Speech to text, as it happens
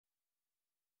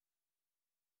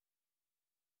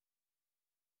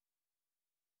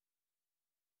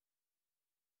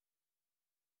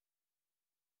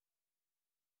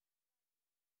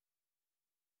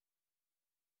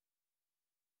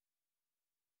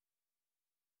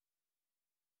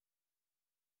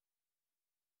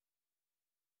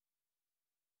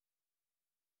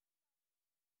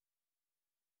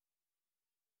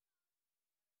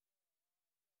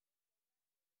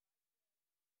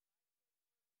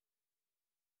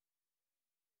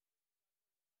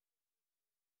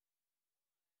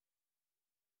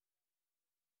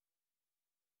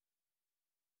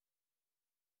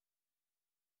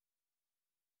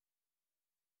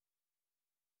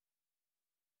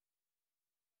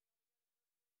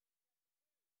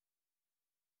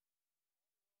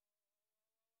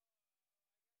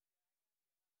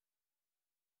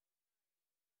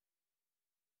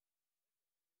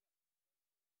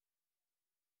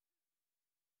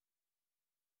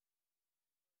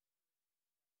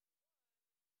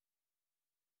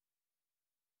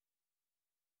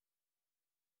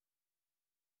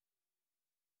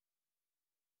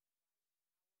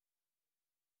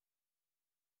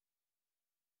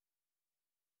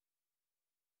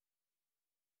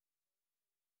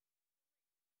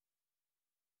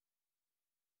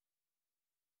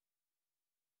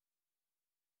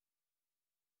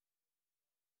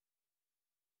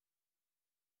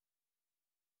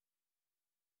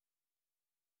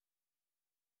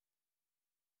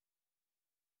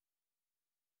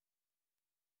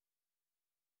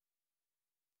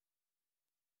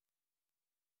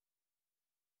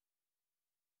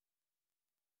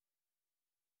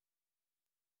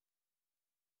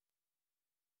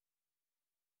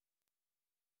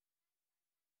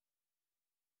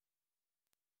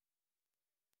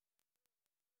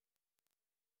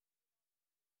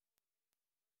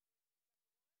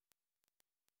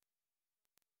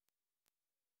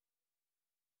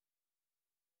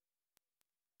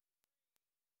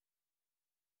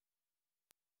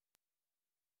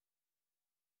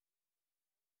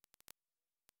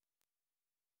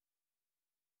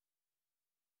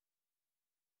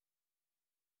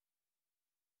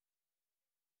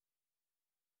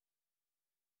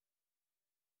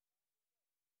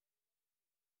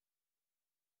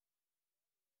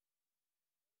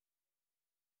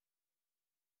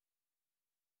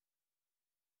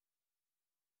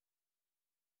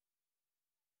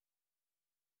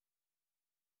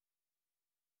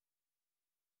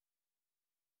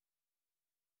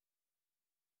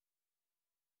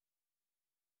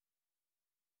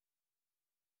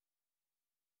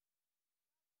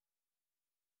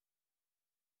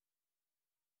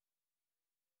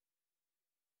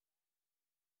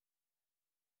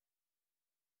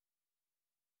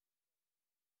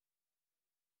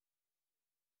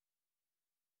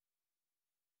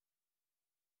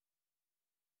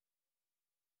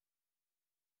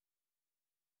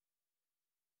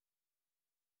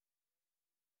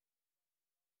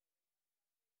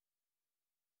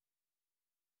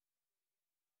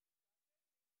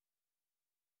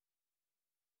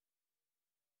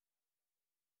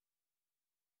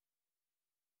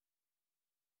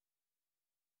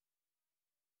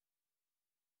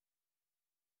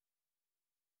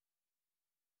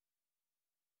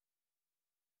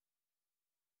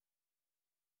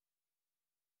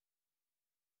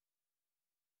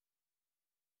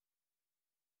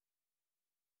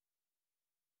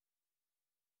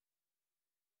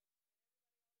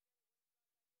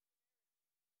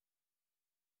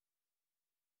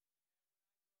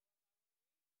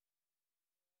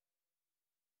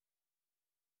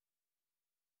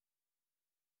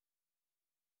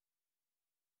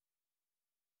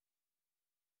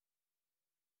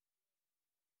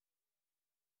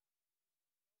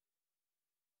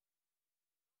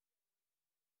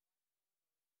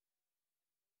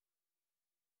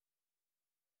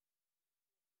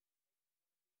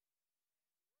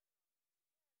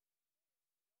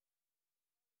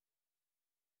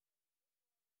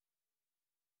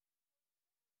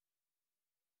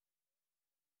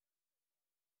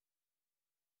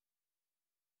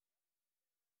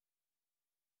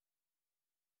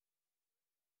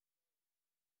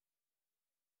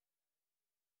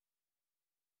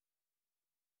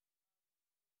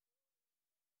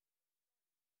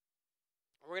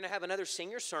We're going to have another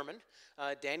senior sermon.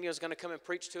 Daniel's going to come and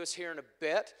preach to us here in a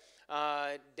bit.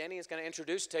 Danny is going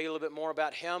to tell you a little bit more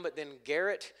about him, but then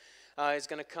Garrett is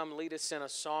going to come lead us in a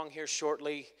song here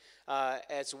shortly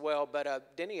as well.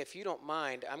 But Denny, if you don't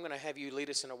mind, I'm going to have you lead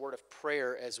us in a word of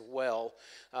prayer as well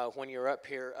when you're up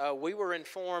here. We were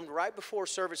informed right before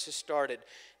services started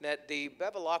that the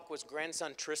Bevilacqua's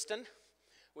grandson Tristan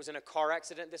was in a car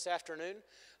accident this afternoon,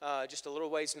 just a little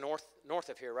ways north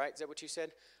of here, right? Is that what you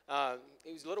said?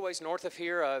 It was a little ways north of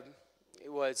here. And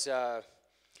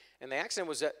the accident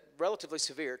was relatively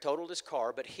severe, totaled his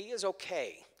car, but he is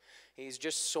okay. He's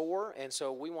just sore, and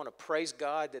so we want to praise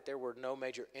God that there were no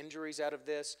major injuries out of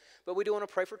this. But we do want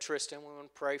to pray for Tristan. We want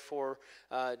to pray for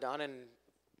Don and,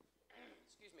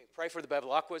 pray for the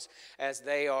Bevilacquas as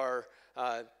they are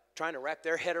trying to wrap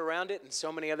their head around it and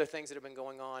so many other things that have been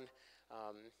going on.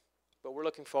 But we're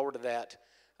looking forward to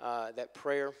that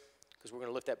prayer because we're going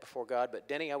to lift that before God. But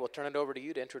Denny, I will turn it over to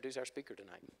you to introduce our speaker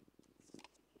tonight.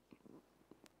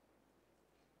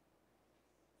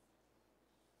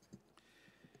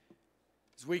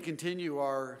 As we continue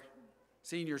our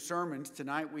senior sermons,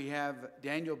 tonight we have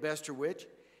Daniel Besterwitch.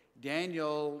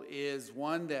 Daniel is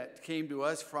one that came to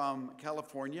us from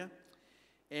California.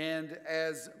 And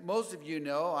as most of you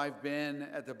know, I've been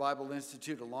at the Bible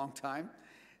Institute a long time,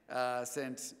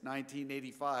 since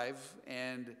 1985.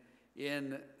 And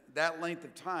in that length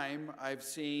of time, I've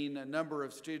seen a number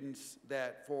of students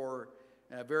that for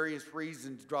various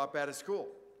reasons drop out of school.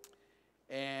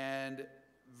 And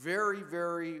very,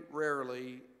 very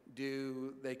rarely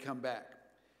do they come back.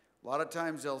 A lot of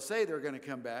times they'll say they're going to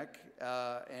come back,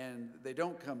 and they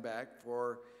don't come back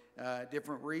for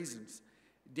different reasons.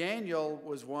 Daniel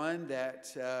was one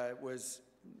that was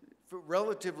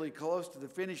relatively close to the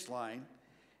finish line,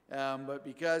 but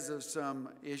because of some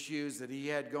issues that he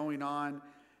had going on,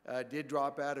 did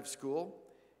drop out of school.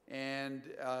 And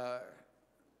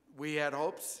we had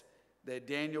hopes that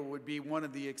Daniel would be one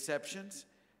of the exceptions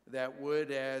that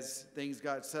would, as things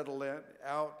got settled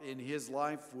out in his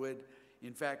life, would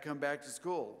in fact come back to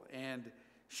school. And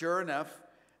sure enough,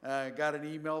 got an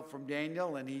email from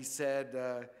Daniel, and he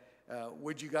said,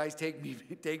 would you guys take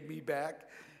me back?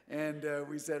 And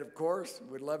we said, of course,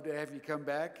 we'd love to have you come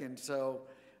back. And so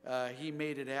he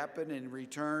made it happen and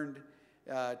returned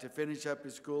to finish up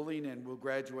his schooling, and will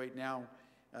graduate now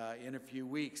in a few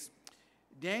weeks.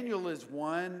 Daniel is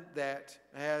one that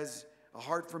has a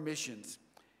heart for missions.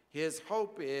 His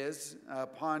hope is,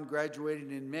 upon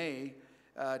graduating in May,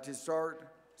 to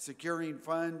start securing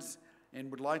funds and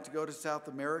would like to go to South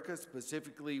America.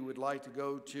 Specifically, would like to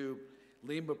go to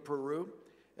Lima, Peru.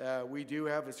 We do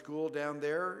have a school down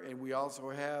there, and we also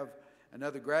have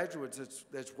another graduate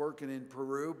that's working in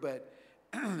Peru. But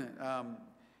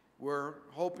we're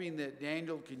hoping that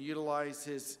Daniel can utilize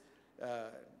his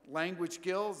language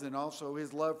skills and also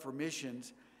his love for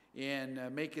missions in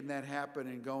making that happen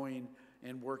and going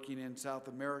and working in South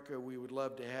America. We would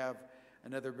love to have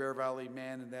another Bear Valley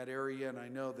man in that area, and I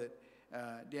know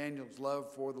that Daniel's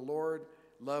love for the Lord,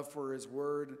 love for his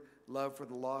word, love for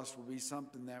the lost will be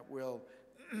something that will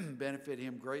benefit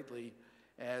him greatly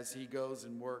as he goes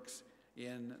and works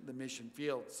in the mission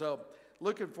field. So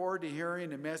looking forward to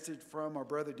hearing a message from our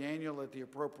brother Daniel at the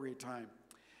appropriate time.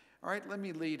 All right, let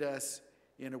me lead us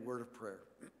in a word of prayer.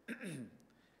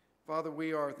 Father,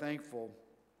 we are thankful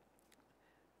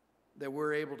that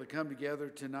we're able to come together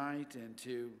tonight and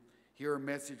to hear a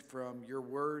message from your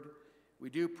word. We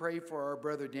do pray for our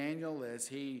brother Daniel as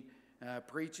he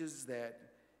preaches, that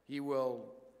he will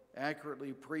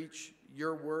accurately preach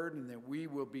your word and that we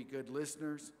will be good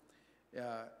listeners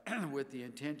with the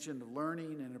intention of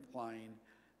learning and applying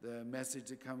the message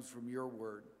that comes from your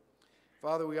word.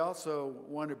 Father, we also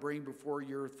want to bring before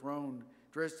your throne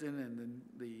Tristan and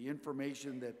the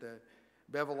information that the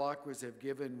Bevilacquas have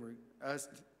given us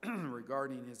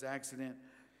regarding his accident.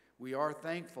 We are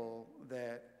thankful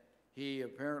that he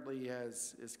apparently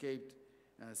has escaped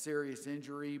serious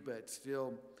injury, but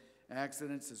still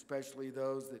accidents, especially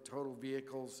those that total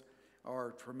vehicles,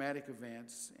 are traumatic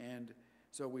events. And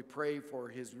so we pray for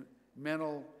his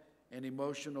mental and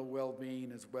emotional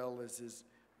well-being as well as his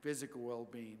physical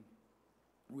well-being.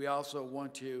 We also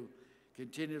want to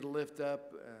continue to lift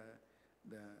up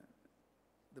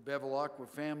the Bevilacqua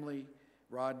family,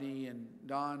 Rodney and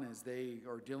Don, as they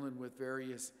are dealing with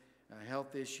various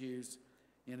health issues.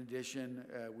 In addition,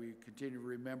 we continue to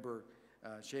remember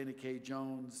Shana K.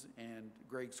 Jones and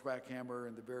Greg Swackhammer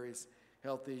and the various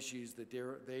health issues that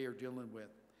they are dealing with.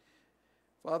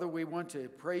 Father, we want to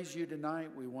praise you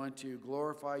tonight. We want to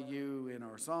glorify you in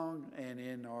our song and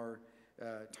in our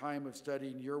time of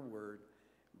studying your word.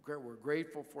 We're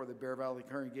grateful for the Bear Valley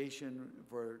congregation,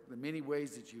 for the many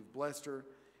ways that you've blessed her.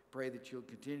 Pray that you'll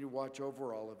continue to watch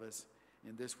over all of us.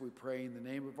 And this we pray in the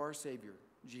name of our Savior,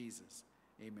 Jesus.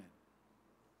 Amen.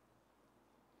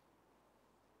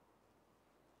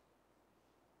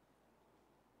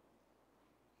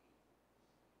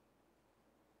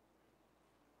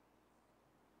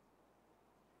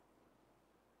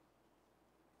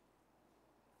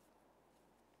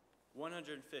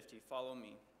 "150, Follow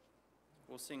Me."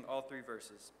 We'll sing all 3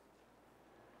 verses.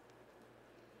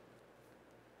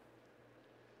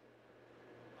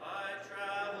 I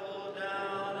traveled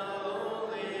down a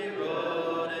lonely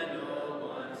road and no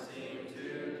one seemed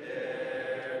to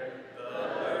care. The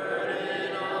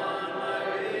burden on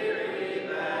my weary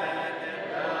back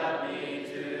had brought me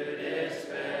to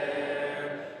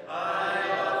despair. I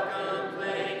oft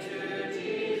complained to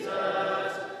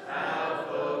Jesus how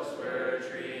folks were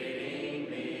treating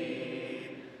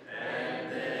me,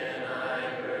 and then I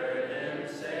heard him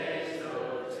say so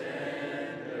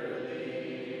tenderly,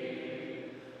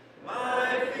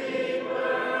 my feet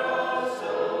were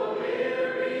also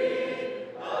weary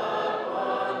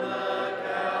upon the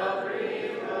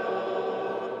Calvary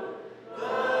road.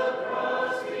 The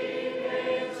cross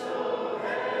became so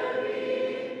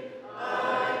heavy, I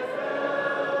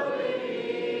fell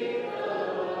beneath the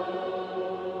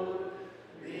load.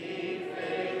 Be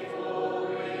faithful,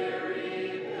 weary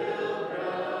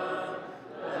pilgrim,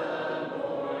 the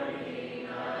morning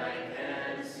I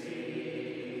can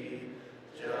see.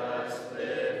 Just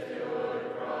lift your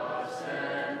cross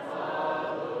and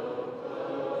follow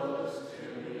close to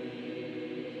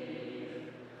me.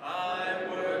 I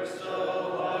work so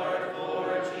hard for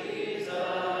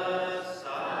Jesus, I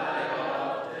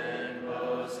often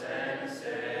boast and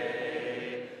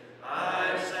say,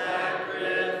 I've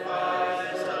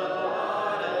sacrificed a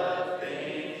lot of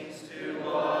things to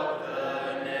walk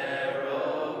the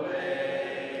narrow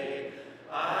way.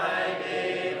 I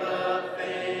gave up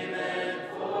fame and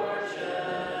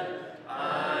fortune,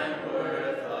 I'm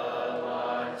worth a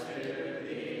lot to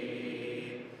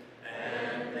thee.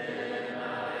 And then I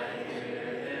hear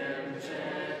him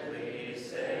gently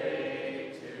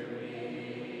say to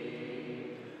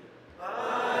me, I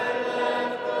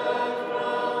left the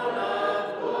throne of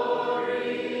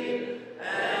glory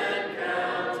and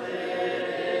counted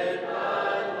it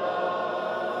but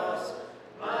loss.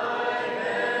 My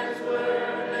hands were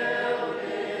nailed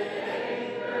in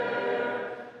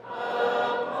anger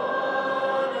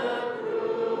upon a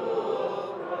cruel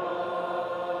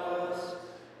cross.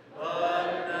 But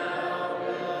now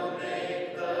we'll make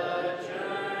the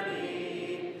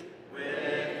journey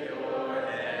with your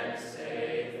hands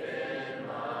safe in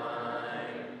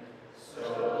mine. So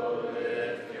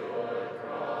lift your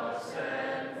cross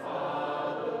and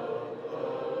follow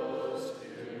close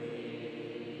to me.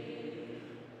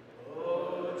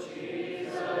 Oh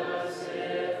Jesus,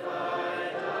 if I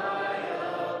die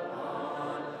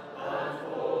upon a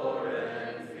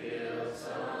foreign field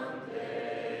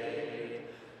someday,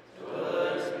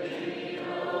 'twould be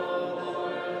no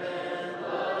more than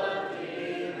love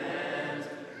demands,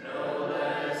 no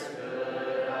less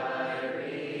could I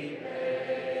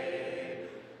repay.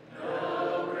 No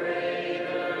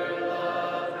greater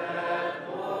love hath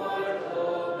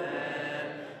mortal man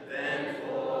than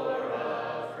for a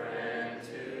friend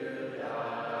to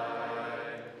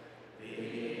die.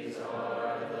 These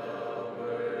are the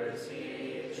words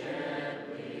he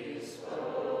gently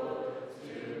spoke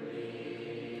to me.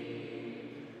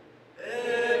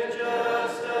 If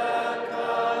just a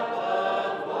cup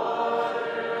of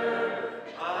water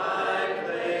I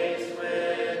place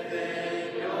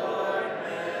within your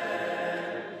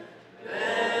hand,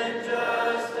 then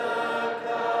just a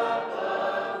cup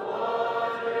of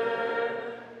water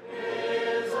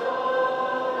is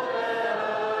all that I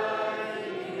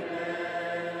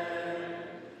demand.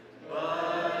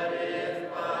 But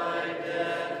if by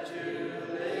death to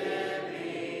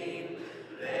living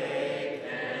they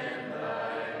can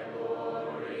thy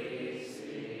glory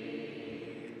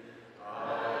see,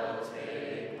 I'll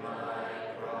take my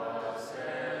cross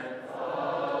and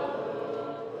follow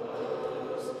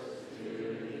close to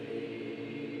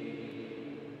thee.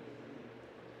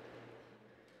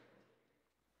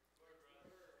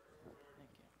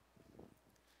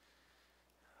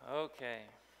 Okay.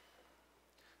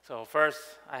 So first,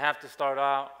 I have to start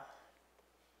out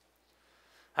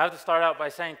by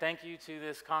saying thank you to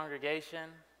this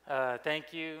congregation.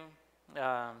 Thank you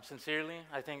sincerely.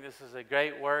 I think this is a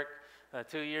great work.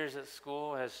 2 years at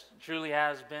school truly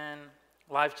has been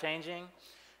life-changing,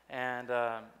 and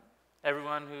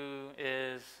everyone who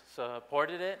is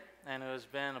supported it and who has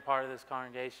been a part of this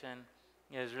congregation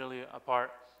is really a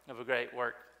part of a great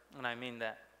work, and I mean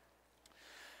that.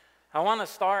 I want to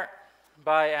start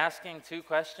by asking two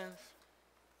questions.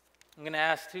 I'm going to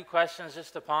ask two questions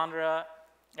just to ponder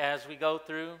as we go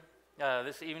through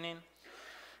this evening.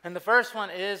 And the first one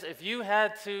is, if you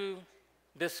had to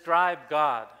describe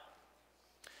God,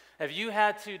 if you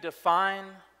had to define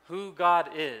who God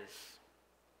is,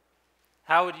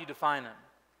 how would you define him?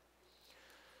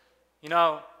 You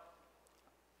know,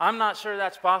 I'm not sure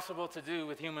that's possible to do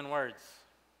with human words.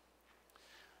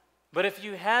 But if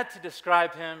you had to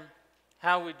describe him,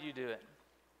 how would you do it?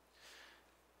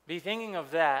 Be thinking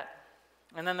of that.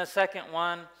 And then the second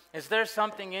one, is there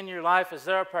something in your life, is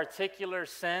there a particular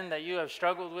sin that you have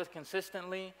struggled with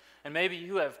consistently, and maybe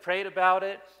you have prayed about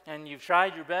it, and you've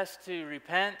tried your best to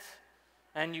repent,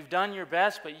 and you've done your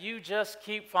best, but you just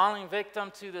keep falling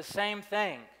victim to the same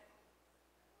thing,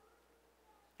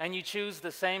 and you choose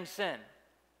the same sin?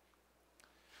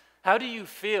 How do you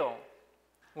feel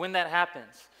when that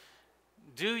happens?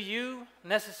 Do you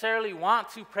necessarily want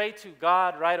to pray to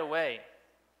God right away?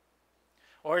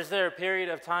 Or is there a period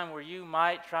of time where you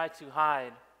might try to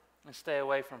hide and stay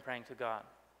away from praying to God?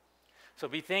 So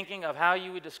be thinking of how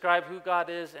you would describe who God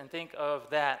is, and think of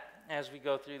that as we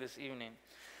go through this evening.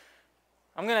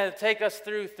 I'm going to take us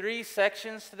through 3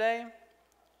 sections today.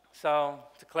 So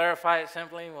to clarify it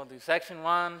simply, we'll do section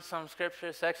 1, some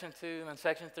scripture, section 2, and then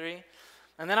section 3.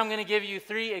 And then I'm going to give you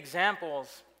 3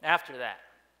 examples after that.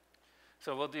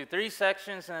 So we'll do 3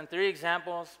 sections and then 3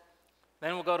 examples.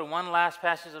 Then we'll go to one last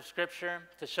passage of Scripture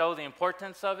to show the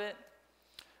importance of it.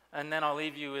 And then I'll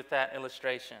leave you with that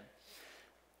illustration.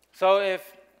 So if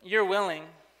you're willing,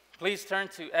 please turn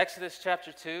to Exodus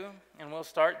chapter 2, and we'll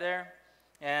start there.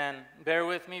 And bear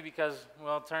with me because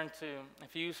we'll turn to a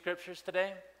few scriptures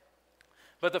today.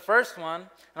 But the first one, and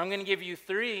I'm going to give you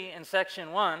 3 in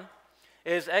section 1,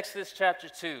 is Exodus chapter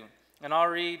 2. And I'll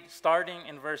read starting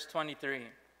in verse 23.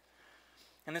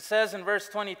 And it says in verse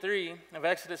 23 of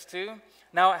Exodus 2,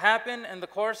 "Now it happened in the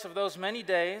course of those many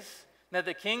days that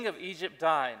the king of Egypt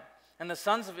died, and the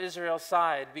sons of Israel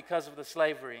sighed because of the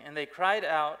slavery. And they cried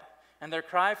out, and their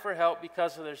cry for help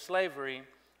because of their slavery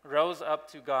rose up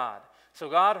to God. So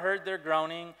God heard their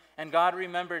groaning, and God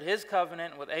remembered his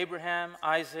covenant with Abraham,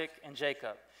 Isaac, and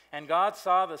Jacob. And God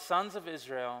saw the sons of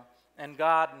Israel, and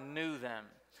God knew them."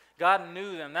 God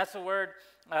knew them. That's a word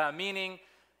meaning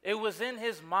it was in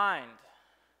his mind.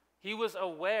 He was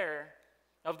aware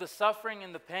of the suffering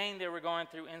and the pain they were going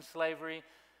through in slavery.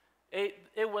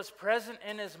 It was present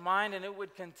in his mind, and it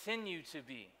would continue to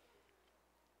be.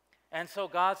 And so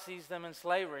God sees them in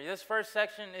slavery. This first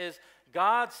section is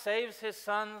God saves his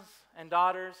sons and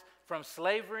daughters from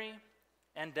slavery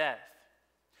and death.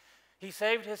 He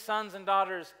saved his sons and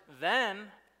daughters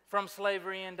then from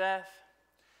slavery and death,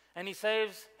 and he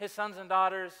saves his sons and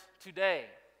daughters today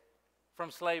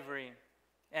from slavery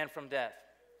and from death.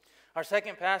 Our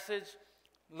second passage,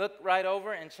 look right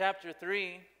over in chapter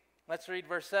 3. Let's read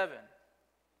verse 7.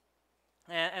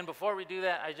 And before we do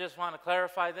that, I just want to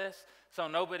clarify this so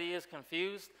nobody is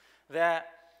confused, that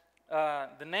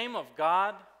the name of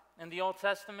God in the Old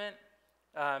Testament,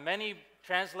 many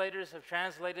translators have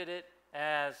translated it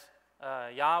as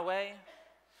Yahweh.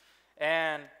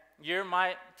 And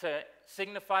to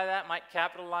signify that, might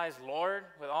capitalize Lord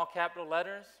with all capital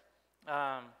letters.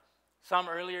 Some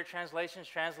earlier translations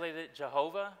translated it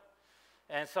Jehovah.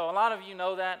 And so a lot of you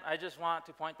know that. I just want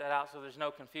to point that out so there's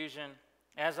no confusion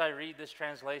as I read this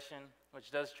translation, which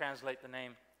does translate the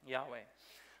name Yahweh.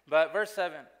 But verse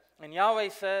 7, "And Yahweh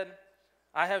said,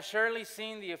 I have surely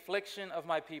seen the affliction of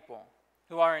my people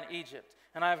who are in Egypt,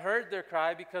 and I have heard their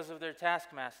cry because of their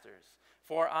taskmasters,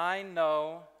 for I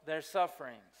know their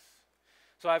sufferings.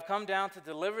 So I have come down to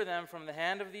deliver them from the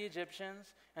hand of the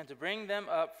Egyptians, and to bring them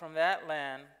up from that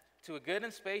land to a good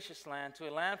and spacious land, to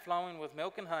a land flowing with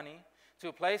milk and honey, to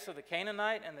a place of the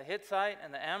Canaanite and the Hittite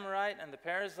and the Amorite and the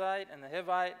Perizzite and the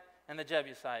Hivite and the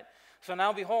Jebusite. So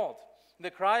now behold, the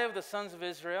cry of the sons of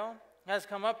Israel has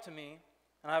come up to me,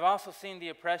 and I have also seen the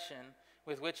oppression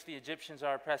with which the Egyptians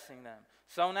are oppressing them.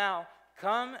 So now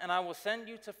come, and I will send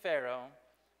you to Pharaoh,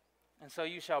 and so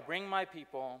you shall bring my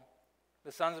people,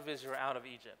 the sons of Israel, out of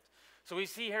Egypt." So we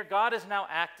see here God is now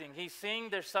acting. He's seeing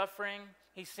their suffering.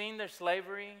 He's seeing their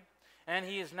slavery. And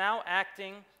he is now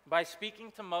acting by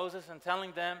speaking to Moses and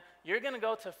telling them, you're going to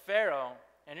go to Pharaoh,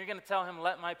 and you're going to tell him,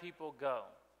 let my people go.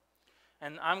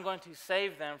 And I'm going to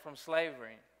save them from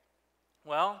slavery.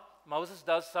 Well, Moses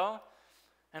does so,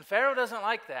 and Pharaoh doesn't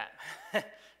like that.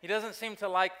 He doesn't seem to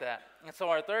like that. And so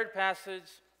our third passage,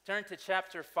 turn to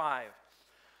chapter 5.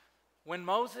 When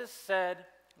Moses said,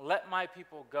 let my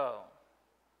people go,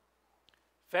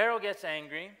 Pharaoh gets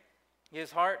angry,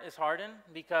 His heart is hardened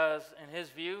because, in his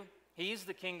view, he's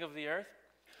the king of the earth.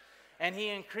 And he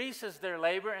increases their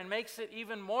labor and makes it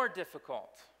even more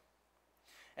difficult.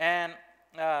 And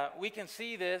we can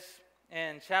see this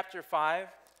in chapter 5.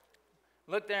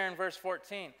 Look there in verse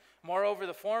 14. Moreover,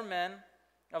 the 4 men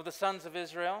of the sons of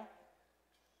Israel,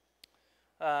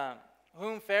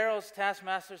 whom Pharaoh's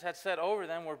taskmasters had set over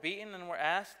them, were beaten and were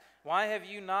asked, "Why have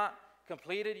you not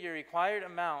completed your required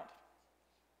amount,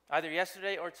 either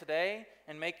yesterday or today,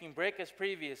 in making brick as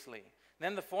previously?"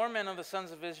 Then the 4 men of the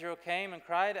sons of Israel came and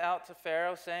cried out to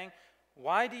Pharaoh, saying,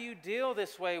 "Why do you deal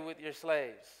this way with your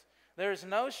slaves? There is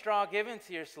no straw given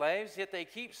to your slaves, yet they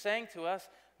keep saying to us,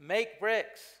 'Make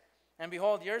bricks.' And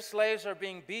behold, your slaves are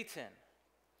being beaten.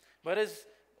 But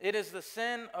it is the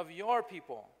sin of your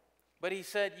people." But he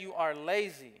said, "You are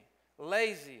lazy,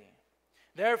 lazy.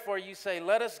 Therefore you say,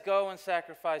 'Let us go and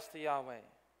sacrifice to Yahweh.'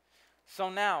 So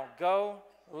now, go,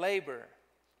 labor,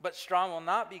 but straw will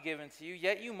not be given to you,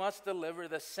 yet you must deliver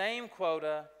the same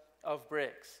quota of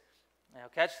bricks." Now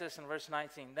catch this in verse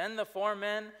 19. Then the 4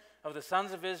 men of the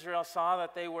sons of Israel saw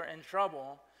that they were in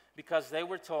trouble, because they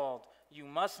were told, "You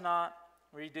must not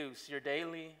reduce your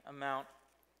daily amount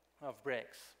of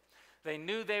bricks." They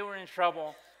knew they were in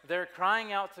trouble. They're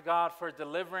crying out to God for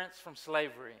deliverance from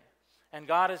slavery. And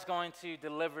God is going to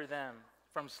deliver them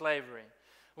from slavery.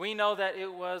 We know that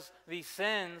it was the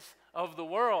sins of the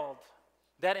world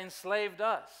that enslaved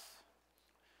us.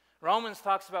 Romans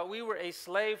talks about we were a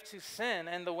slave to sin,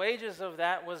 and the wages of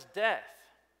that was death.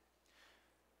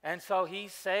 And so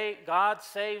God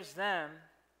saves them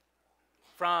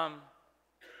from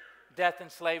death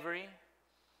and slavery,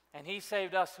 and he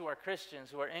saved us who are Christians,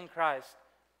 who are in Christ,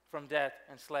 from death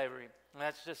and slavery. And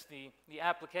that's just the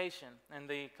application and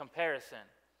the comparison.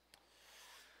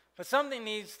 But something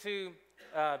needs to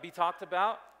be talked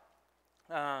about.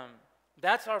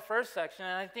 That's our first section,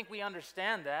 and I think we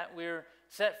understand that. We're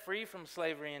set free from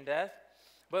slavery and death.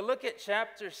 But look at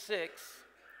chapter 6,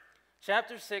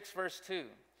 verse 2.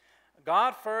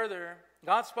 God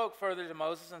spoke further to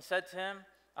Moses and said to him,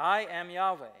 "I am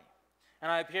Yahweh,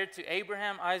 and I appeared to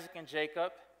Abraham, Isaac, and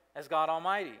Jacob as God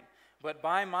Almighty. But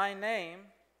by my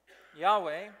name,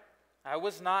 Yahweh, I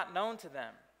was not known to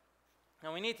them."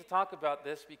 Now we need to talk about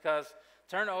this because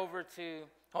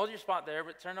hold your spot there,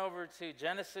 but turn over to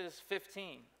Genesis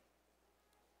 15.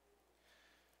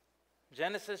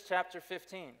 Genesis chapter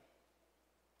 15.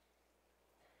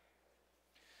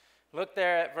 Look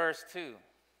there at verse 2.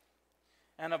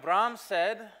 And Abram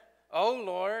said, "O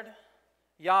Lord,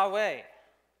 Yahweh,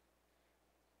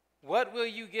 what will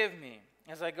you give me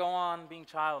as I go on being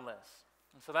childless?"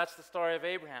 And so that's the story of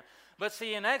Abraham. But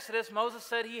see, in Exodus, Moses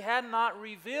said he had not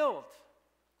revealed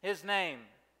his name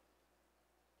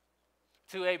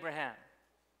to Abraham.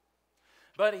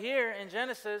 But here in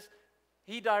Genesis,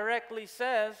 he directly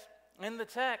says in the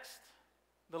text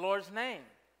the Lord's name,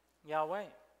 Yahweh.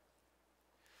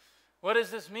 What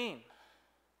does this mean?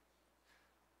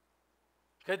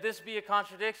 Could this be a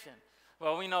contradiction?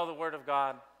 Well, we know the Word of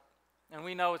God, and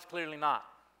we know it's clearly not.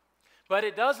 But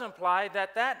it does imply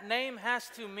that that name has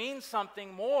to mean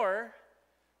something more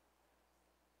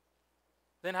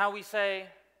than how we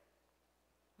say,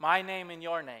 "My name and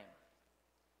your name."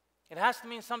 It has to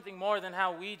mean something more than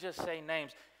how we just say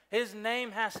names. His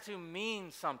name has to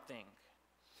mean something.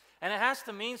 And it has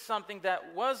to mean something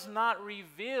that was not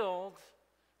revealed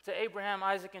to Abraham,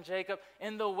 Isaac, and Jacob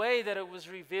in the way that it was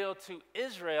revealed to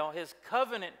Israel, his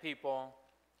covenant people,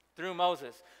 through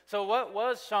Moses. So what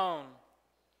was shown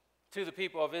to the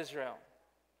people of Israel?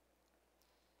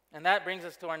 And that brings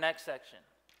us to our next section.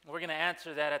 We're going to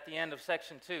answer that at the end of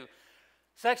section 2.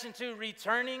 Section 2,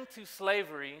 returning to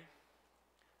slavery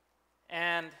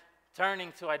and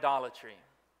turning to idolatry.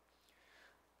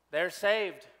 They're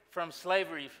saved from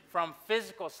slavery, from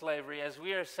physical slavery, as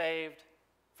we are saved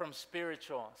from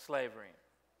spiritual slavery.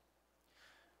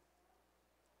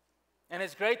 And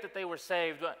it's great that they were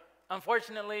saved, but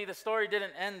unfortunately, the story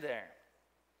didn't end there.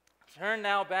 Turn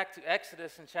now back to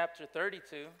Exodus in chapter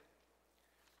 32.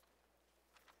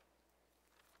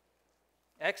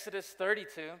 Exodus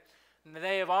 32.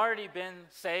 They have already been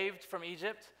saved from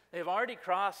Egypt. They've already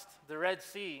crossed the Red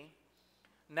Sea.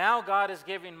 Now God is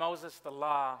giving Moses the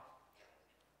law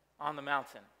on the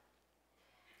mountain.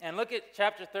 And look at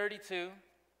chapter 32.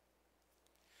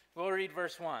 We'll read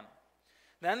verse 1.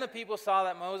 Then the people saw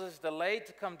that Moses delayed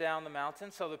to come down the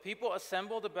mountain, so the people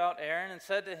assembled about Aaron and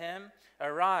said to him,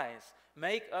 "Arise,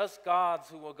 make us gods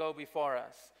who will go before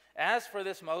us. As for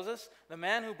this Moses, the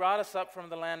man who brought us up from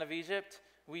the land of Egypt,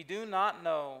 we do not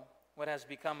know what has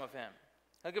become of him."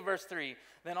 Look at verse 3.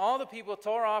 Then all the people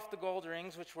tore off the gold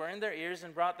rings which were in their ears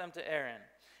and brought them to Aaron.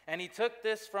 And he took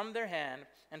this from their hand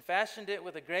and fashioned it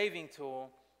with a graving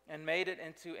tool and made it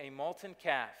into a molten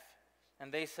calf.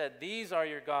 And they said, "These are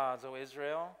your gods, O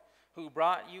Israel, who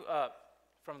brought you up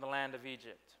from the land of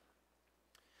Egypt."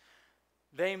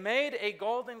 They made a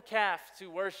golden calf to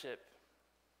worship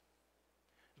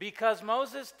because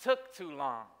Moses took too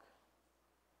long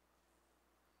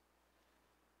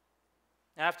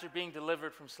after being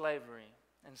delivered from slavery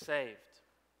and saved.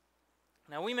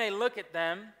 Now we may look at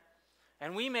them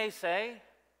and we may say,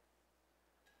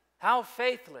 "How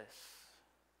faithless,"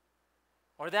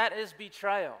 or "That is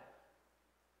betrayal."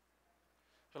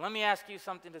 But let me ask you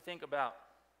something to think about.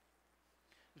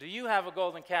 Do you have a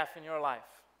golden calf in your life?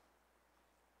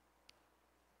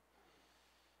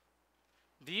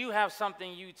 Do you have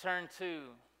something you turn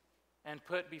to and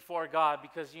put before God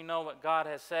because you know what God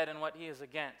has said and what He is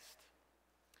against?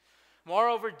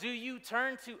 Moreover, do you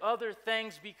turn to other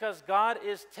things because God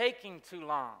is taking too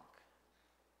long?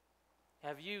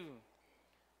 Have you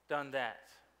done that?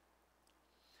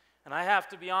 And I have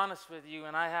to be honest with you,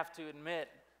 and I have to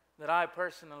admit that I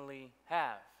personally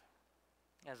have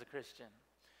as a Christian.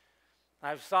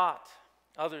 I've sought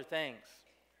other things.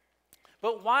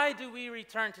 But why do we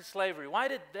return to slavery? Why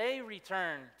did they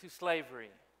return to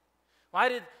slavery? Why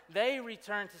did they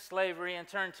return to slavery and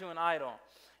turn to an idol?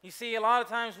 You see, a lot of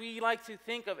times we like to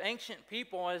think of ancient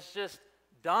people as just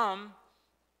dumb,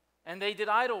 and they did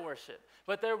idol worship.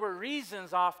 But there were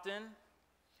reasons often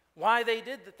why they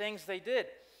did the things they did.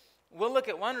 We'll look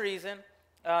at one reason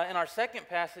in our second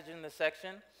passage in this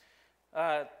section.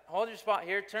 Hold your spot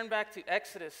here. Turn back to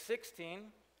Exodus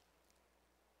 16.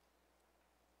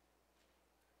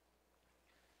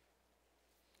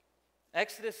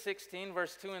 Exodus 16,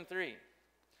 verse 2 and 3.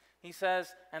 He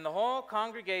says, "And the whole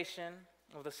congregation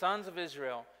of the sons of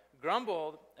Israel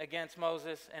grumbled against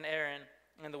Moses and Aaron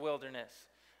in the wilderness.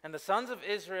 And the sons of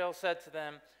Israel said to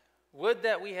them, 'Would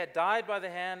that we had died by the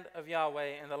hand of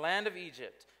Yahweh in the land of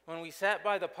Egypt, when we sat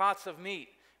by the pots of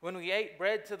meat, when we ate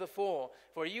bread to the full.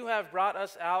 For you have brought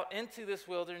us out into this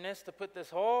wilderness to put this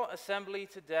whole assembly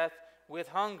to death with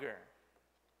hunger.'"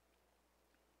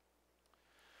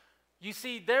 You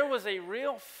see, there was a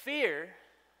real fear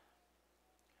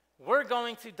we're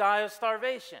going to die of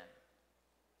starvation.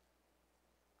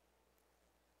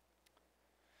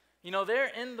 You know, they're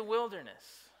in the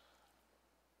wilderness,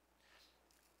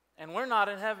 and we're not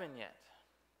in heaven yet.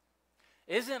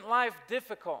 Isn't life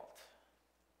difficult?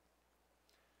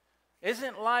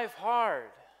 Isn't life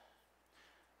hard?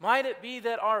 Might it be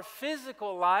that our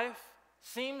physical life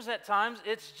seems at times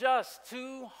it's just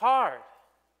too hard?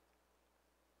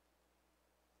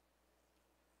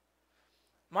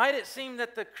 Might it seem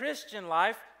that the Christian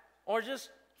life, or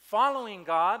just following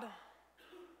God,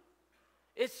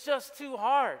 it's just too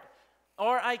hard?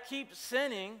 Or I keep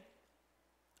sinning,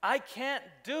 I can't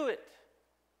do it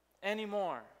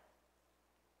anymore.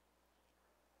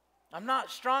 I'm not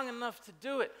strong enough to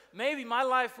do it. Maybe my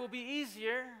life will be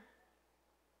easier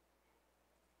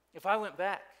if I went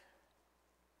back.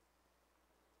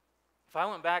 If I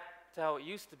went back to how it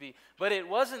used to be. But it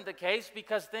wasn't the case,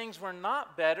 because things were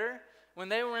not better. When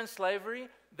they were in slavery,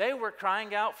 they were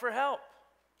crying out for help.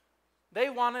 They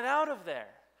wanted out of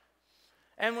there.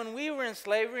 And when we were in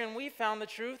slavery and we found the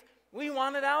truth, we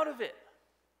wanted out of it.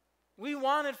 We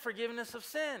wanted forgiveness of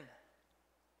sin.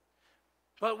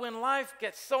 But when life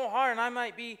gets so hard, and I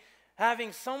might be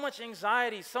having so much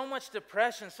anxiety, so much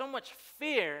depression, so much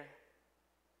fear,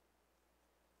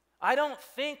 I don't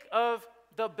think of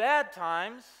the bad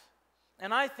times,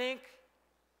 and I think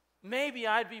maybe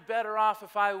I'd be better off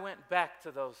if I went back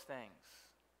to those things.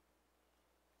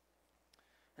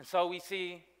 And so we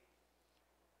see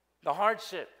the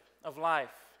hardship of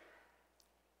life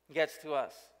gets to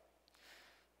us.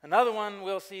 Another one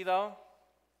we'll see, though,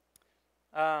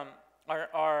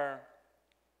 our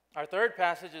third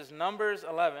passage is Numbers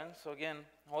 11. So again,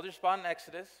 hold your spot in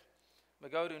Exodus,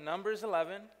 but go to Numbers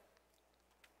 11.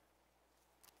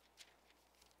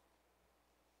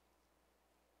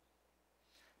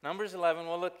 Numbers 11,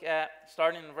 we'll look at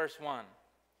starting in verse 1.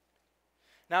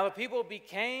 "Now the people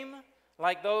became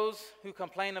like those who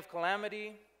complain of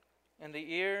calamity in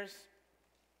the ears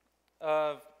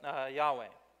of Yahweh.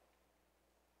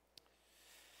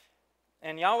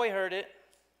 And Yahweh heard it,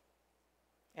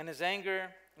 and his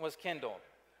anger was kindled."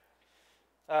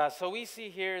 So we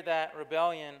see here that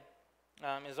rebellion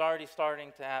is already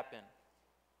starting to happen.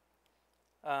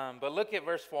 But look at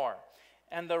verse 4.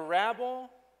 "And the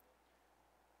rabble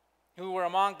who were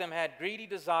among them had greedy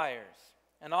desires.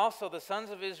 And also the sons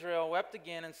of Israel wept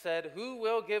again and said, 'Who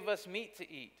will give us meat to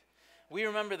eat? We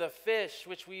remember the fish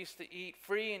which we used to eat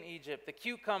free in Egypt, the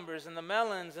cucumbers and the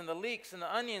melons and the leeks and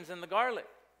the onions and the garlic.'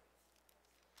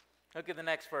 Look at the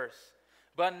next verse.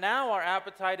 But now our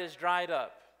appetite is dried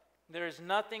up. There is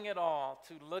nothing at all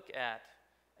to look at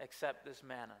except this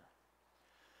manna.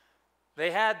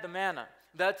 They had the manna.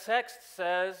 The text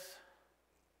says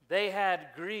they had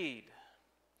greed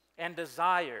and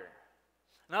desire.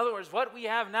 In other words, what we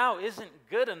have now isn't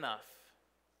good enough.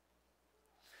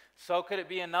 So could it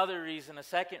be another reason, a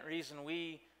second reason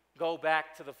we go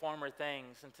back to the former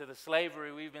things and to the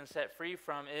slavery we've been set free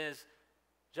from is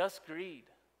just greed,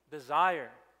 desire.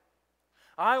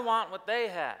 I want what they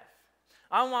have.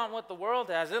 I want what the world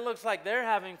has. It looks like they're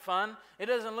having fun. It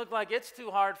doesn't look like it's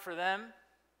too hard for them.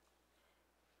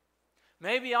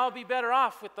 Maybe I'll be better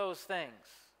off with those things,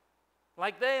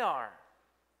 like they are.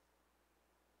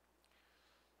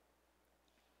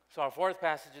 So our fourth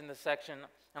passage in this section,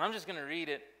 and I'm just going to read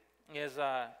it, is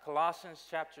Colossians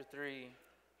chapter 3,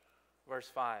 verse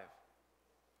 5.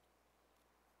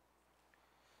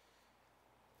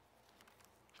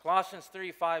 Colossians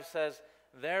 3:5 says,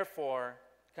 therefore,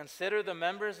 consider the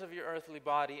members of your earthly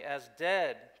body as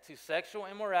dead to sexual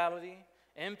immorality,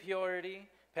 impurity,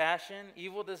 passion,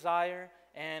 evil desire,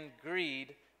 and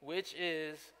greed, which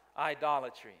is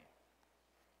idolatry.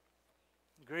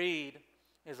 Greed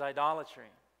is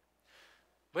idolatry.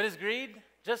 But is greed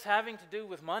just having to do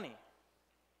with money?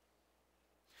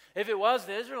 If it was,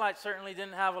 the Israelites certainly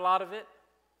didn't have a lot of it.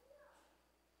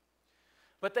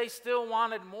 But they still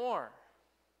wanted more.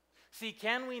 See,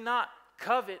 can we not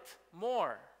covet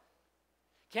more?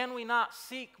 Can we not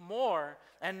seek more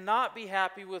and not be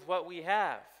happy with what we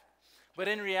have? But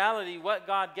in reality, what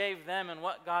God gave them and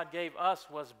what God gave us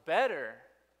was better.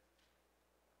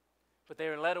 But they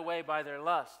were led away by their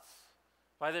lusts,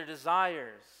 by their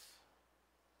desires,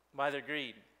 by their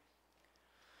greed.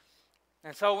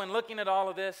 And so when looking at all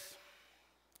of this,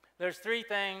 there's three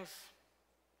things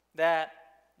that,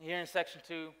 here in section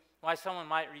 2, why someone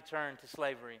might return to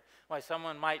slavery, why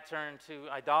someone might turn to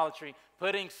idolatry,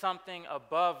 putting something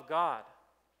above God,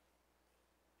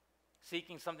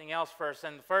 seeking something else first.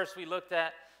 And the first we looked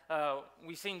at,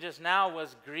 we seen just now,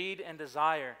 was greed and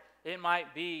desire. It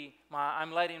might be,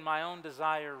 I'm letting my own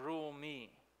desire rule me.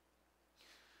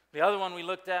 The other one we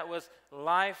looked at was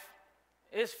life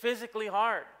is physically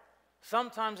hard.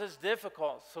 Sometimes it's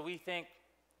difficult, so we think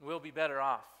we'll be better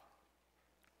off.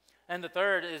 And the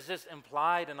third is just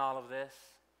implied in all of this.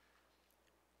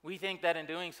 We think that in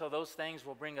doing so, those things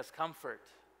will bring us comfort.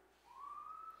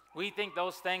 We think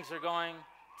those things are going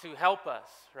to help us,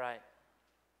 right?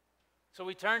 So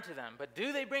we turn to them. But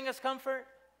do they bring us comfort?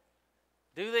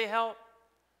 Do they help?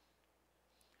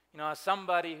 You know, as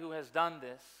somebody who has done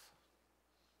this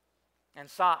and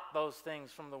sought those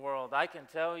things from the world, I can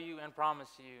tell you and promise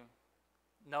you,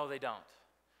 no, they don't.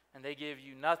 And they give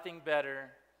you nothing better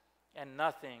and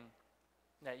nothing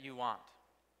that you want.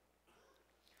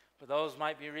 But those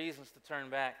might be reasons to turn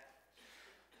back.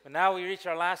 But now we reach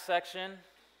our last section.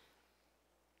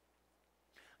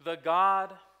 The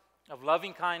God of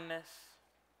loving kindness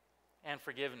and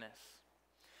forgiveness.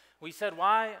 We said,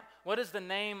 why? What does the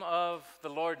name of the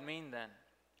Lord mean then?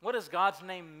 What does God's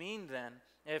name mean then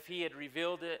if he had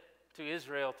revealed it to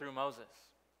Israel through Moses?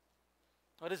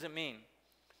 What does it mean?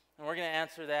 And we're going to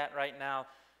answer that right now.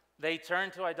 They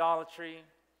turned to idolatry.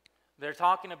 They're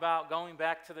talking about going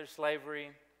back to their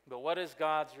slavery. But what is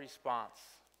God's response?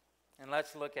 And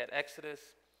let's look at Exodus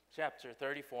chapter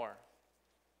 34.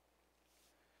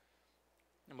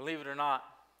 And believe it or not,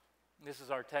 this is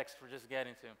our text we're just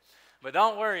getting to. But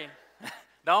don't worry.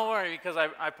 Don't worry, because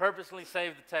I purposely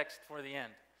saved the text for the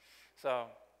end. So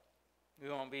we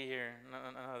won't be here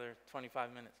another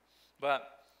 25 minutes. But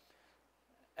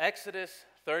Exodus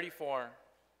 34,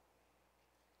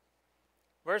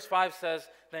 verse 5 says,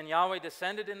 then Yahweh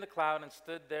descended in the cloud and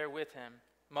stood there with him,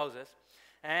 Moses,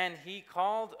 and he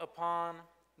called upon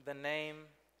the name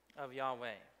of Yahweh.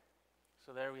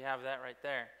 So there we have that right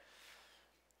there.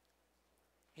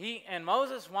 And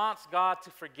Moses wants God to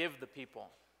forgive the people,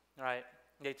 right?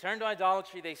 They turned to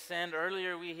idolatry, they sinned.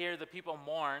 Earlier we hear the people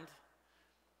mourned,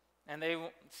 and they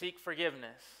seek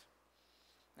forgiveness.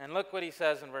 And look what he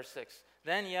says in verse 6.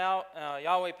 Then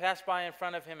Yahweh passed by in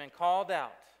front of him and called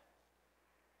out.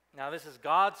 Now this is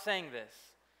God saying this.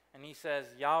 And he says,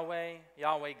 Yahweh,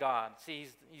 Yahweh God. See,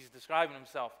 he's describing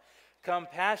himself.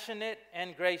 Compassionate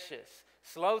and gracious,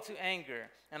 slow to anger,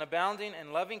 and abounding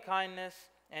in loving kindness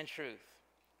and truth,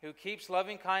 who keeps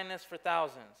loving kindness for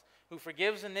thousands, who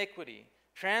forgives iniquity,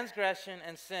 transgression,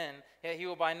 and sin, yet he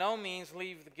will by no means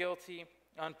leave the guilty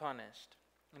unpunished.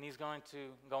 And he's going to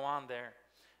go on there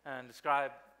and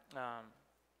describe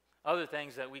other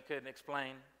things that we could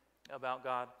explain about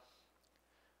God.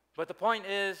 But the point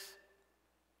is,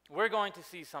 we're going to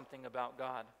see something about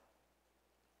God.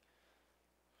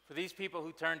 for these people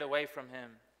who turned away from him.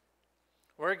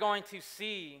 We're going to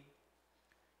see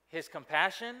his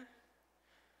compassion,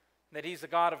 that he's a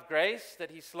God of grace, that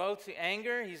he's slow to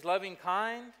anger, he's loving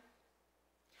kind.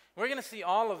 We're going to see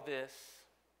all of this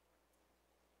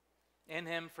in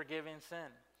him forgiving sin.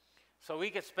 So we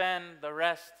could spend our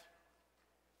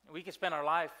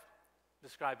life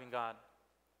describing God.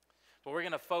 But we're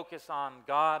going to focus on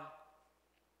God,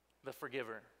 the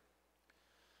forgiver,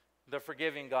 the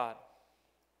forgiving God.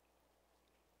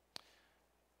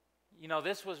 You know,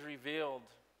 this was revealed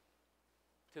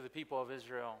to the people of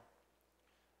Israel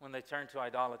when they turned to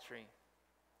idolatry.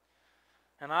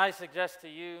 And I suggest to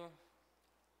you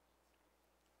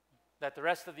that the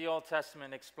rest of the Old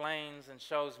Testament explains and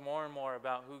shows more and more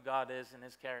about who God is and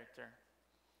his character.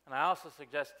 And I also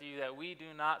suggest to you that we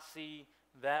do not see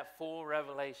that full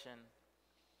revelation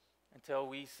until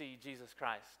we see Jesus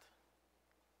Christ.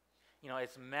 You know,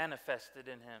 it's manifested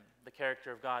in him, the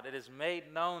character of God. It is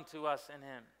made known to us in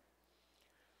him.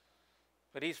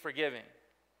 But he's forgiving.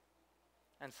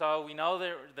 And so we know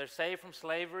they're saved from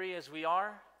slavery as we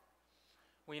are.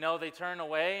 We know they turn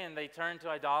away and they turn to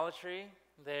idolatry.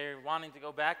 They're wanting to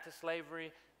go back to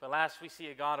slavery. But last we see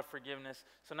a God of forgiveness.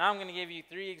 So now I'm going to give you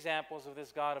 3 examples of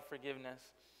this God of forgiveness.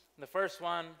 And the first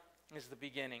one is the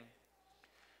beginning.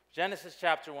 Genesis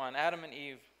chapter 1, Adam and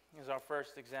Eve is our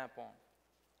first example.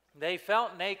 They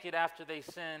felt naked after they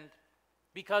sinned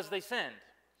because they sinned.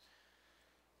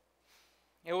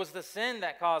 It was the sin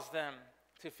that caused them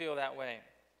to feel that way.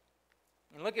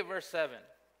 And look at verse 7.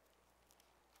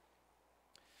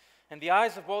 And the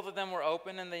eyes of both of them were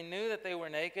open, and they knew that they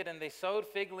were naked, and they sewed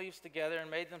fig leaves together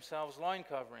and made themselves loin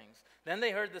coverings. Then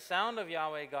they heard the sound of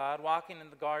Yahweh God walking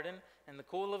in the garden in the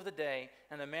cool of the day,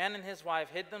 and the man and his wife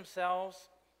hid themselves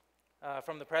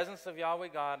from the presence of Yahweh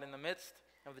God in the midst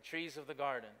of the trees of the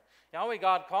garden. Yahweh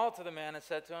God called to the man and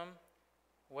said to him,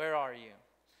 "Where are you?"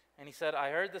 And he said, "I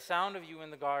heard the sound of you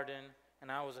in the garden,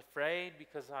 and I was afraid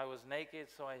because I was naked,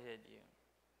 so I hid you."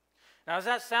 Now, does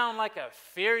that sound like a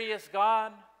furious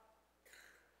God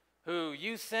who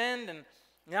you sinned, and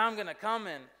now I'm going to come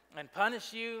and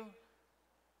punish you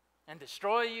and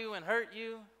destroy you and hurt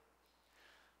you?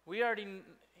 We already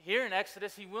hear in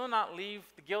Exodus, he will not leave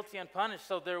the guilty unpunished.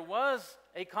 So there was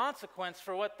a consequence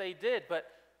for what they did, but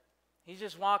he's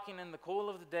just walking in the cool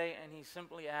of the day, and he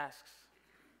simply asks,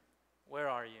 "Where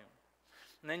are you?"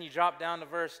 And then you drop down to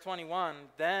verse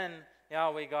 21. Then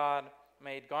Yahweh God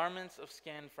made garments of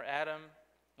skin for Adam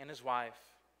and his wife,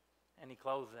 and he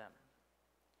clothed them.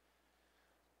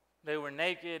 They were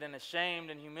naked and ashamed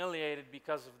and humiliated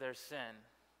because of their sin.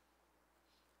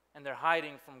 And they're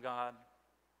hiding from God,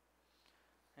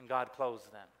 and God clothes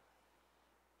them.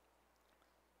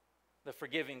 The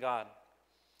forgiving God.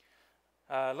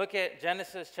 Look at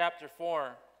Genesis chapter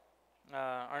 4.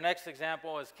 Our next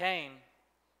example is Cain.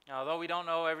 Although we don't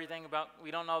know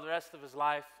we don't know the rest of his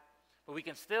life, but we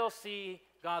can still see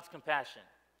God's compassion.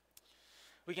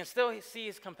 We can still see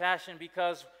his compassion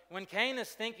because when Cain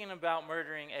is thinking about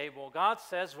murdering Abel, God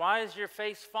says, "Why is your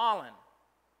face fallen?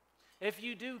 If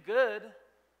you do good,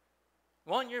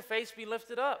 won't your face be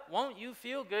lifted up? Won't you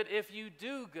feel good if you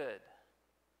do good?"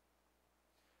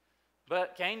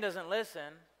 But Cain doesn't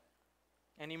listen,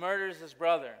 and he murders his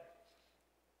brother.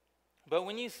 But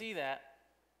when you see that,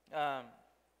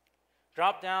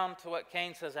 drop down to what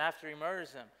Cain says after he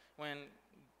murders him, when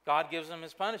God gives him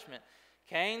his punishment.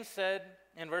 Cain said,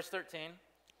 in verse 13,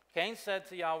 Cain said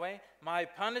to Yahweh, "My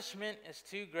punishment is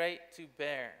too great to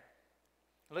bear."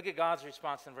 Look at God's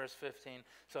response in verse 15.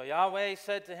 So Yahweh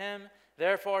said to him,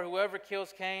 "Therefore whoever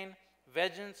kills Cain,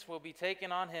 vengeance will be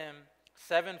taken on him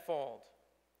sevenfold."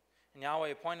 And Yahweh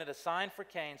appointed a sign for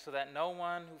Cain so that no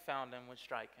one who found him would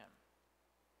strike him.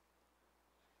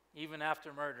 Even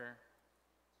after murder,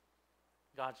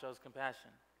 God shows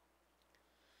compassion.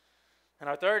 And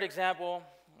our third example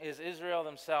is Israel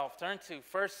themselves. Turn to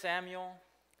 1 Samuel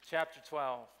chapter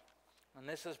 12. And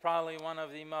this is probably one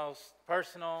of the most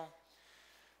personal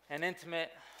and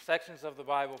intimate sections of the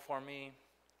Bible for me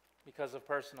because of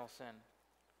personal sin.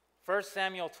 1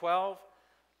 Samuel 12,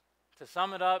 to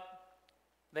sum it up,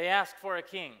 they ask for a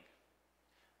king.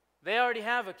 They already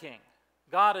have a king.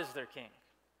 God is their king.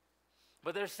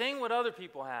 But they're seeing what other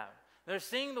people have. They're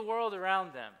seeing the world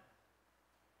around them.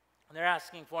 And they're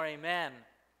asking for a man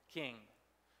king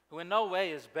who in no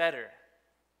way is better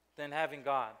than having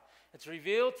God. It's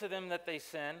revealed to them that they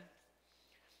sin,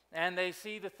 and they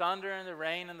see the thunder and the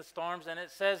rain and the storms, and it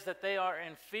says that they are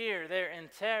in fear, they're in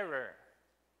terror.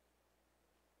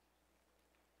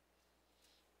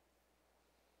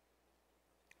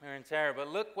 They're in terror. But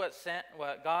look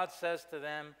what God says to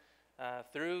them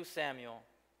through Samuel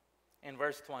in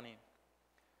verse 20.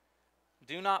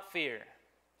 do not fear.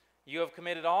 You have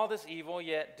committed all this evil,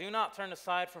 yet do not turn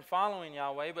aside from following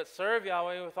Yahweh, but serve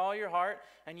Yahweh with all your heart,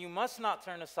 and you must not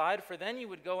turn aside, for then you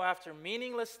would go after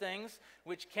meaningless things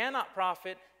which cannot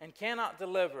profit and cannot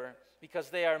deliver, because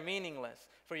they are meaningless.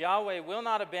 For Yahweh will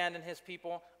not abandon his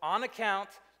people on account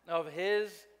of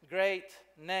his great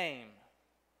name,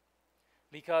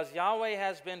 because Yahweh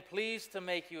has been pleased to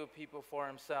make you a people for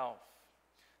himself.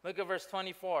 Look at verse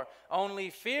 24. Only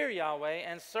fear Yahweh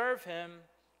and serve him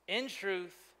in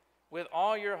truth with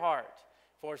all your heart,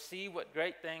 for see what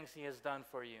great things he has done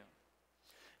for you.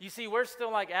 You see, we're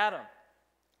still like Adam,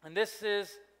 and this is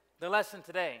the lesson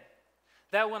today.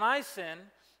 That when I sin,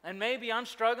 and maybe I'm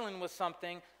struggling with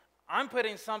something, I'm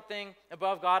putting something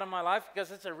above God in my life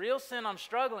because it's a real sin I'm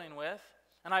struggling with,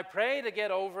 and I pray to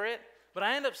get over it, but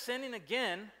I end up sinning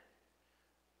again.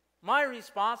 My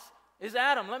response is,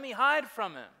 Adam, let me hide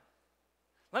from him.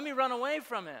 Let me run away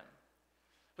from him.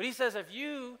 But he says, if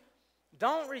you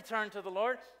don't return to the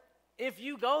Lord, if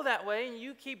you go that way and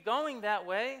you keep going that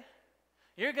way,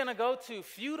 you're going to go to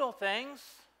futile things,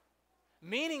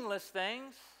 meaningless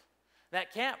things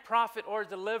that can't profit or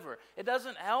deliver. It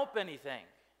doesn't help anything.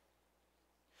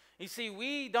 You see,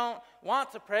 we don't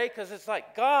want to pray because it's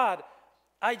like, God,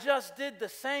 I just did the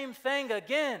same thing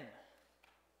again.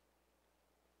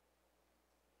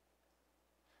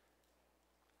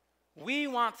 We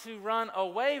want to run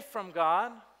away from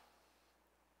God,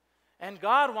 and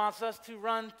God wants us to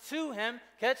run to him,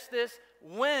 catch this,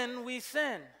 when we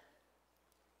sin.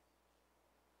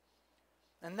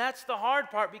 And that's the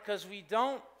hard part because we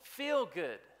don't feel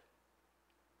good.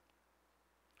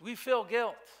 We feel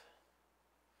guilt.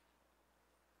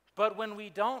 But when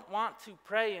we don't want to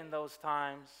pray in those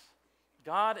times,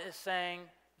 God is saying,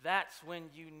 that's when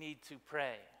you need to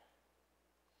pray.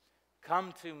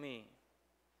 Come to me.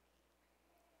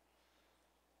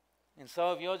 And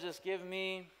so if you'll just give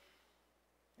me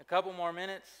a couple more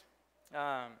minutes.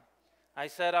 I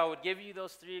said I would give you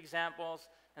those 3 examples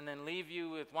and then leave you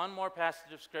with one more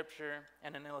passage of Scripture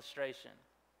and an illustration.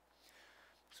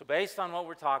 So based on what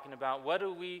we're talking about, what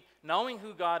do we, knowing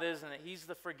who God is and that he's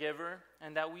the forgiver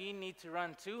and that we need to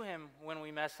run to him when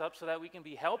we mess up so that we can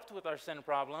be helped with our sin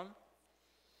problem,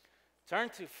 turn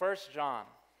to 1 John.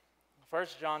 1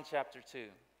 John chapter 2.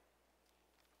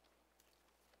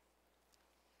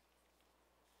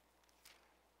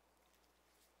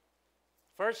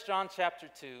 1 John chapter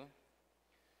 2,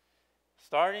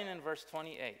 starting in verse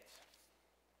 28.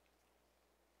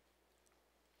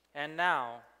 And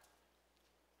now,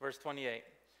 verse 28,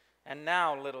 and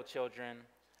now, little children,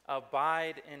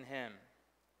 abide in him,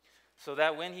 so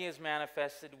that when he is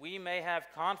manifested, we may have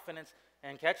confidence,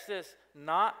 and catch this,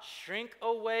 not shrink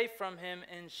away from him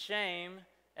in shame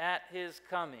at his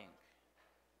coming.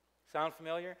 Sound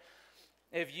familiar?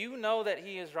 If you know that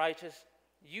he is righteous,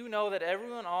 you know that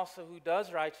everyone also who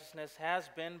does righteousness has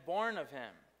been born of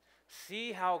him.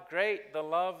 See how great the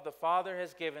love the Father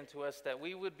has given to us that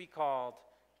we would be called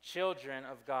children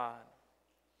of God,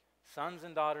 sons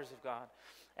and daughters of God.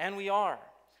 And we are.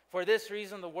 For this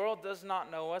reason, the world does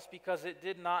not know us because it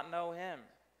did not know him.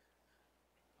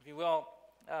 If you will,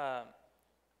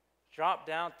 drop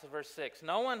down to verse 6.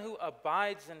 No one who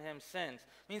abides in him sins.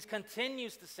 Means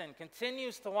continues to sin,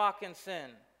 continues to walk in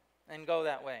sin and go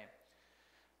that way.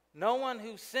 No one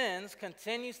who sins,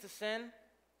 continues to sin,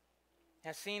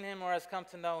 has seen him or has come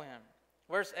to know him.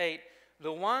 Verse 8,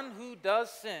 the one who does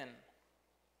sin,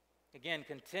 again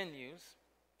continues,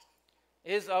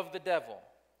 is of the devil,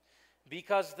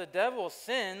 because the devil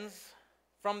sins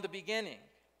from the beginning.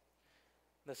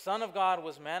 The Son of God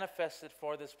was manifested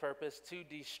for this purpose, to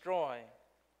destroy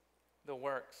the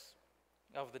works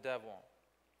of the devil.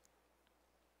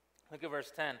 Look at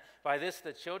verse 10. By this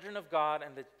the children of God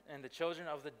and the children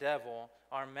of the devil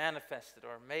are manifested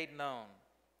or made known.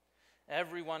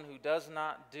 Everyone who does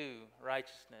not do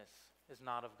righteousness is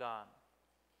not of God.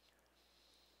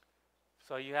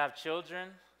 So you have children,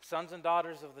 sons and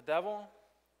daughters of the devil,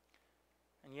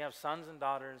 and you have sons and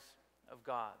daughters of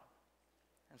God.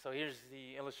 And so here's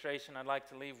the illustration I'd like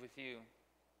to leave with you.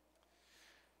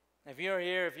 If you're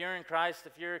here, if you're in Christ,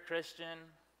 if you're a Christian,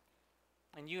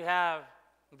 and you have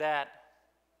that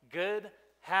good,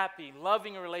 happy,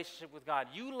 loving relationship with God.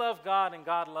 You love God and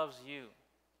God loves you.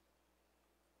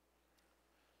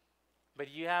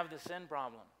 But you have the sin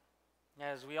problem,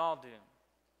 as we all do.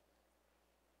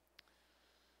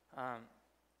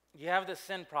 You have the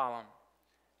sin problem.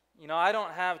 You know, I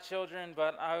don't have children,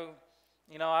 but I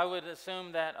would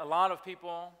assume that a lot of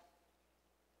people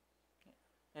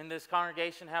in this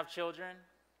congregation have children.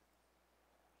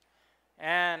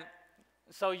 And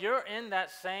so you're in that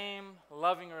same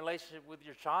loving relationship with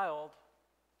your child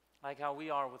like how we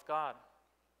are with God.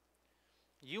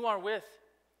 You are with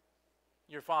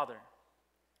your Father.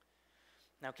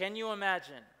 Now, can you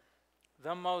imagine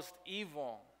the most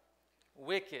evil,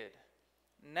 wicked,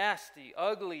 nasty,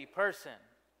 ugly person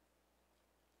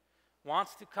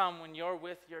wants to come when you're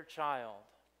with your child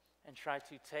and try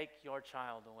to take your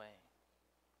child away?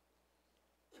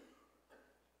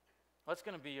 What's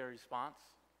going to be your response?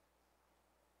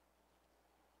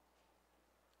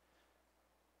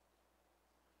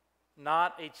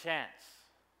 Not a chance,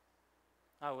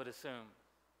 I would assume.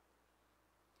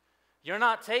 You're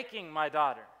not taking my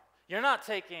daughter. You're not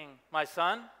taking my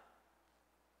son.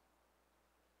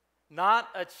 Not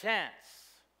a chance.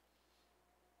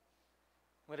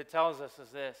 What it tells us is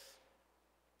this: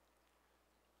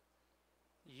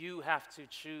 you have to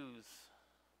choose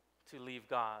to leave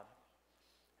God.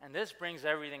 And this brings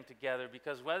everything together,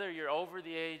 because whether you're over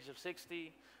the age of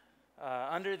 60,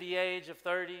 under the age of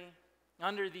 30,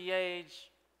 under the age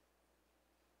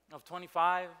of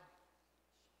 25,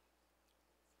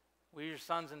 we're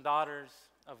sons and daughters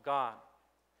of God.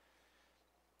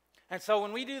 And so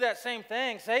when we do that same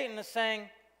thing, Satan is saying,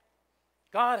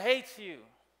 God hates you.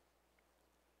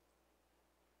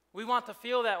 We want to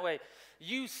feel that way.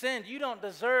 You sinned. You don't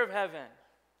deserve heaven.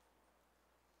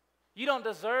 You don't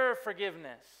deserve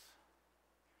forgiveness.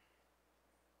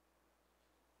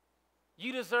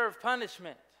 You deserve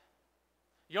punishment.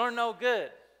 You're no good.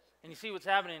 And you see what's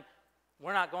happening?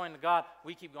 We're not going to God.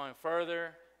 We keep going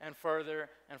further and further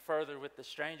and further with the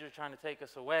stranger trying to take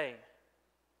us away.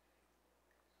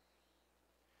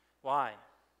 Why?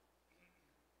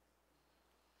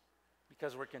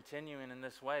 Because we're continuing in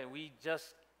this way.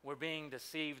 We're being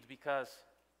deceived because,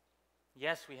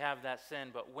 yes, we have that sin,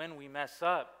 but when we mess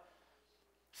up,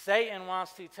 Satan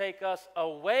wants to take us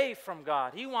away from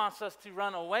God. He wants us to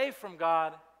run away from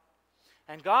God,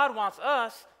 and God wants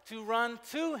us to run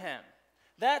to Him.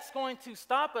 That's going to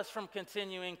stop us from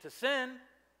continuing to sin.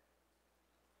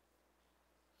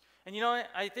 And you know,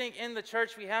 I think in the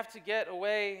church we have to get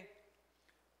away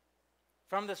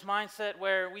from this mindset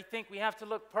where we think we have to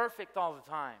look perfect all the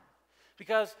time.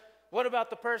 Because what about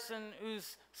the person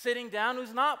who's sitting down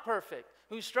who's not perfect,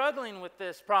 who's struggling with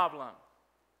this problem?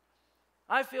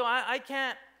 I feel I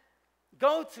can't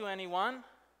go to anyone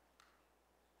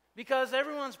because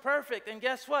everyone's perfect. And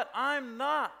guess what? I'm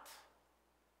not.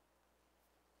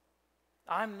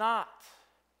 I'm not.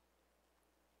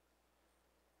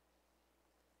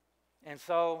 And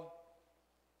so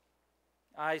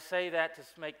I say that to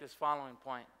make this following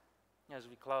point as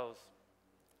we close.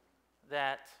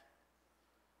 That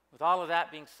with all of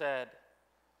that being said,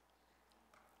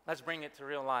 let's bring it to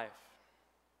real life.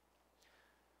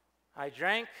 I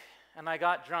drank and I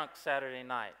got drunk Saturday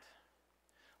night.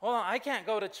 Hold on, I can't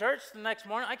go to church the next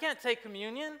morning. I can't take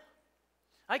communion.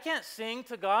 I can't sing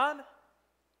to God.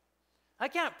 I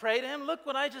can't pray to Him. Look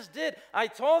what I just did. I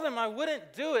told Him I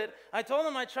wouldn't do it. I told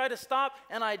Him I'd try to stop,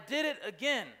 and I did it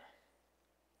again.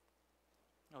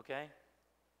 Okay?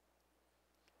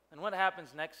 And what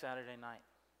happens next Saturday night?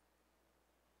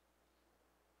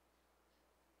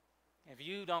 If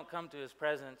you don't come to His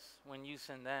presence when you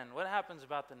sin then, what happens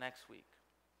about the next week?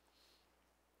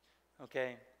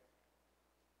 Okay?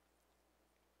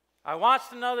 I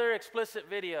watched another explicit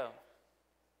video.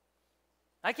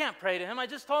 I can't pray to Him. I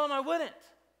just told Him I wouldn't.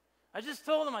 I just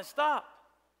told Him I stopped,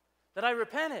 that I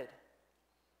repented.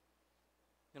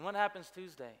 And what happens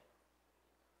Tuesday?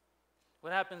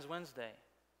 What happens Wednesday?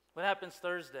 What happens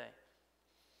Thursday?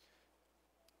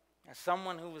 As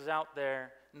someone who was out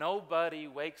there, nobody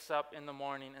wakes up in the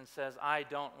morning and says, I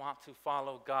don't want to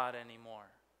follow God anymore.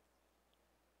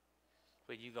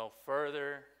 But you go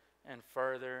further and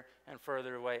further and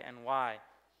further away. And why?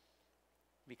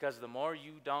 Because the more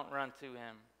you don't run to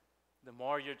Him, the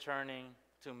more you're turning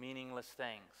to meaningless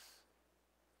things.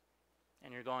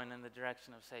 And you're going in the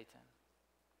direction of Satan.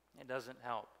 It doesn't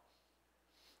help.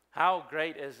 How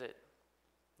great is it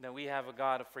that we have a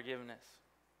God of forgiveness?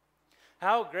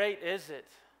 How great is it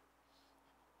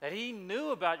that He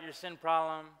knew about your sin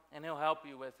problem and He'll help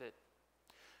you with it?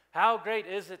 How great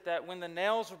is it that when the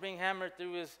nails were being hammered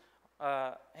through His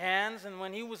hands and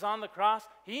when He was on the cross,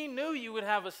 He knew you would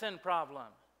have a sin problem.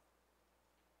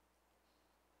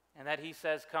 And that He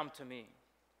says, come to me.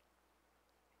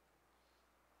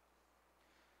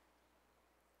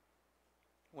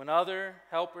 When other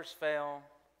helpers fail,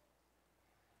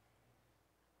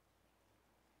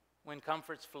 when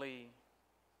comforts flee,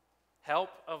 help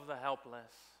of the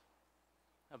helpless,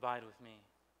 abide with me.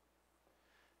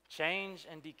 Change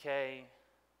and decay,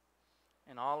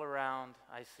 and all around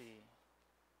I see.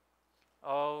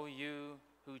 Oh, you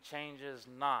who changes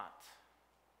not,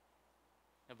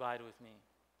 abide with me.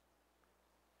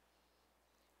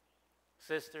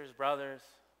 sisters, brothers,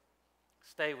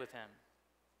 stay with him.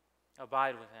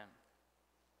 Abide with him.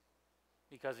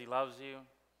 Because he loves you,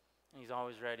 and he's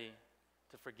always ready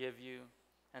to forgive you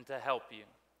and to help you,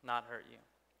 not hurt you.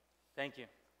 Thank you.